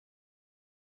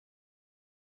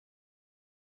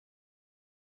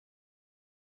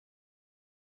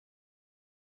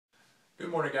Good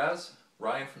morning, guys.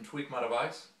 Ryan from Tweak My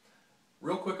Device.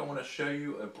 Real quick, I want to show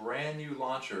you a brand new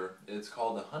launcher. It's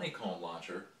called the Honeycomb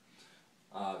Launcher.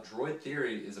 Droid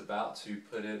Theory is about to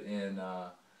put it in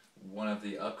one of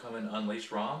the upcoming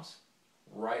Unleashed ROMs.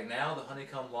 Right now, the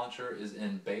Honeycomb Launcher is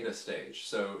in beta stage,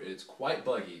 so it's quite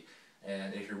buggy.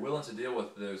 And if you're willing to deal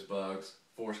with those bugs,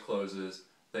 force closes,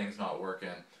 things not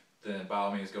working, then by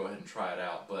all means go ahead and try it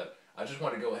out. But I just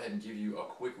want to go ahead and give you a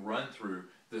quick run through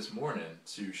this morning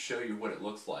to show you what it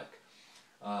looks like.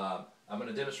 I'm going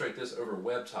to demonstrate this over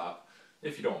Webtop,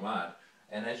 if you don't mind.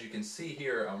 And as you can see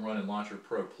here, I'm running Launcher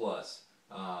Pro Plus.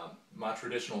 My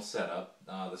traditional setup,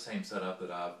 the same setup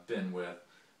that I've been with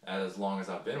as long as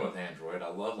I've been with Android. I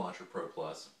love Launcher Pro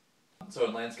Plus. So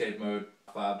in landscape mode,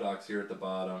 5 docks here at the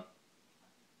bottom.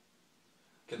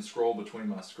 Can scroll between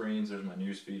my screens. There's my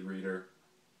newsfeed reader.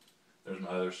 There's my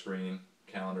other screen,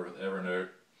 calendar with Evernote.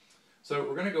 So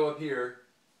we're going to go up here.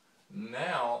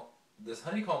 Now, this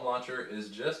Honeycomb Launcher is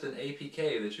just an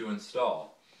APK that you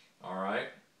install. Alright?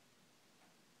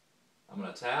 I'm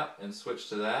going to tap and switch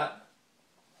to that.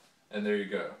 And there you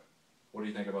go. What do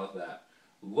you think about that?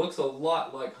 Looks a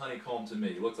lot like Honeycomb to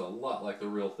me. Looks a lot like the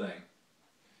real thing.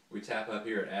 We tap up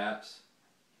here at Apps.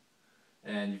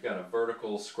 And you've got a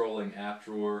vertical scrolling app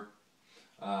drawer.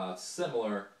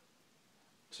 Similar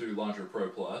to Launcher Pro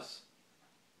Plus.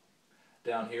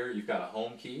 Down here you've got a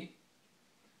home key.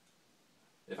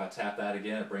 If I tap that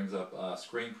again, it brings up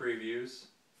screen previews.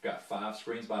 I've got 5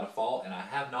 screens by default, and I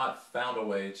have not found a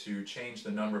way to change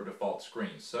the number of default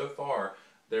screens. So far,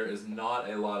 there is not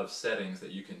a lot of settings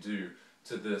that you can do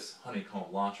to this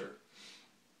Honeycomb Launcher.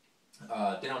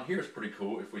 Down here is pretty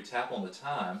cool. If we tap on the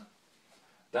time,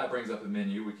 that brings up a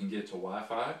menu. We can get to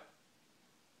Wi-Fi.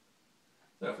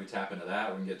 So if we tap into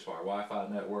that, we can get to our Wi-Fi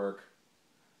network.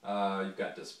 You've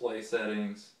got display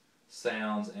settings,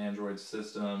 sounds, Android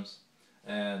systems,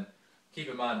 and keep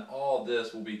in mind all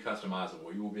this will be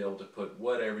customizable. You will be able to put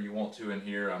whatever you want to in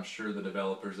here. I'm sure the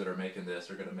developers that are making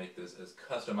this are going to make this as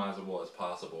customizable as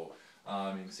possible.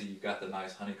 You can see you've got the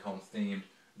nice honeycomb themed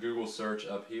Google search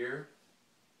up here.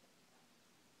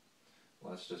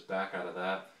 Let's just back out of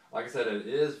that. Like I said, it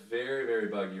is very, very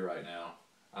buggy right now.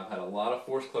 I've had a lot of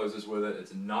force closes with it.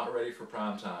 It's not ready for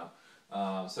prime time.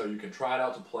 So you can try it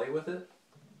out to play with it,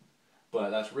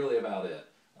 but that's really about it.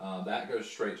 That goes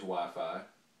straight to Wi-Fi.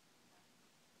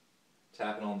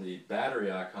 Tapping on the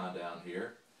battery icon down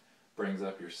here brings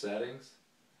up your settings,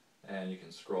 and you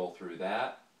can scroll through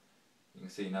that. You can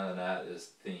see none of that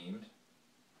is themed.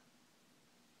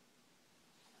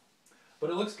 But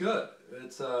it looks good.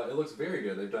 It looks very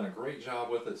good. They've done a great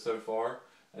job with it so far.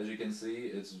 As you can see,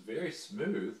 it's very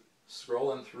smooth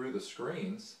scrolling through the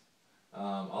screens.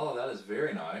 All of that is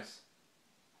very nice.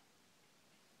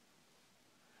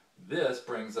 This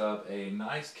brings up a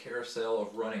nice carousel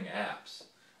of running apps.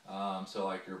 So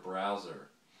like your browser.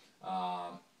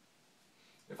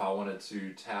 If I wanted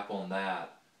to tap on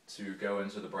that to go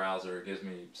into the browser, it gives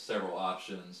me several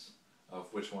options of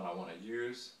which one I want to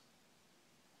use.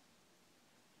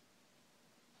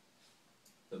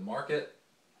 The market,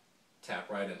 tap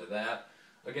right into that.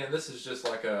 Again, this is just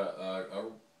like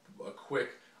a quick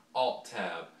alt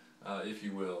tab, if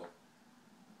you will.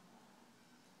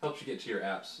 Helps you get to your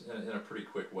apps in a pretty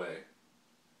quick way.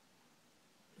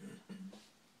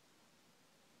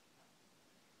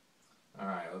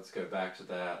 Alright, let's go back to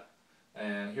that.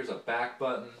 And here's a back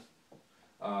button.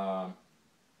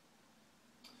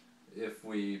 If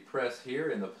we press here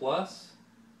in the plus,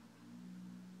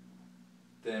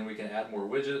 then we can add more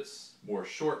widgets, more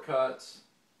shortcuts,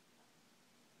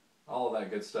 all of that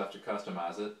good stuff to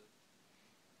customize it.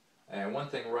 And one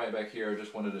thing right back here I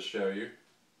just wanted to show you.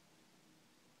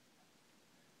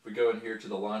 If we go in here to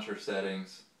the launcher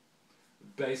settings,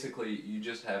 basically you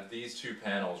just have these 2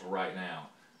 panels right now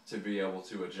to be able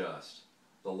to adjust.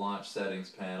 The launch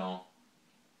settings panel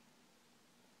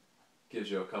gives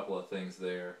you a couple of things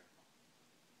there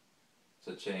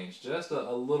to change. Just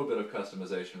a little bit of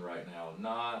customization right now.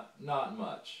 Not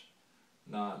much.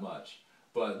 Not much.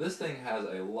 But this thing has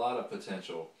a lot of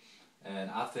potential, and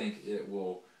I think it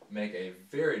will make a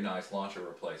very nice launcher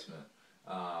replacement.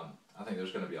 I think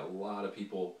there's going to be a lot of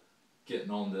people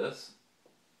getting on this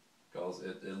because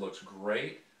it looks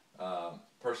great.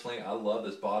 Personally, I love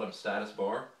this bottom status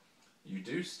bar. You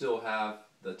do still have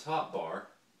the top bar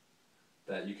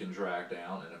that you can drag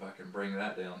down, and if I can bring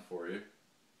that down for you.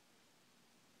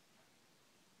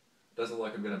 Doesn't look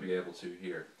like I'm going to be able to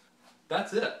here.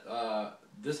 That's it.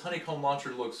 This Honeycomb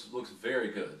Launcher looks very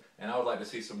good, and I would like to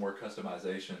see some more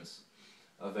customizations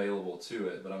available to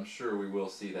it, but I'm sure we will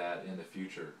see that in the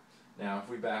future. Now if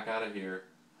we back out of here,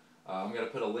 I'm going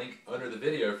to put a link under the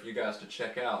video for you guys to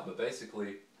check out, but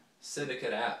basically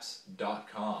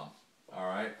syndicateapps.com.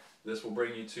 Alright, this will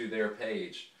bring you to their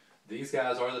page. These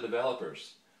guys are the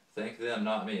developers. Thank them,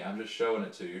 not me. I'm just showing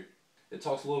it to you. It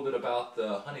talks a little bit about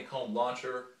the Honeycomb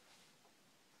Launcher,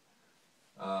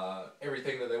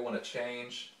 everything that they want to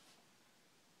change,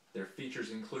 their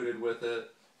features included with it,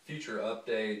 future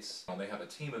updates. They have a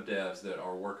team of devs that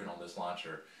are working on this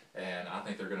launcher, and I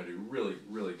think they're going to do really,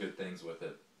 really good things with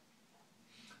it.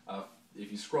 If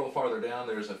you scroll farther down,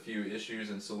 there's a few issues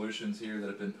and solutions here that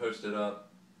have been posted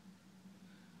up.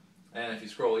 And if you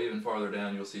scroll even farther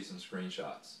down, you'll see some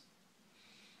screenshots.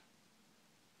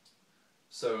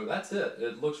 So that's it.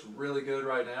 It looks really good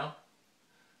right now.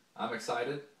 I'm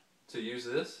excited to use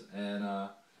this and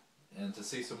to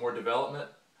see some more development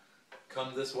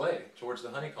come this way towards the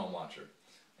Honeycomb Launcher.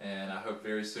 And I hope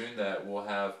very soon that we'll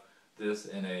have this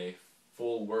in a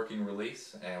full working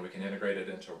release and we can integrate it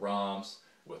into ROMs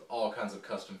with all kinds of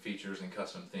custom features and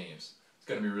custom themes. It's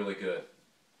going to be really good.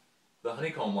 The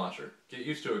Honeycomb Launcher. Get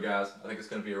used to it, guys. I think it's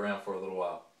going to be around for a little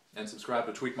while. And subscribe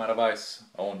to Tweak My Device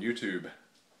on YouTube.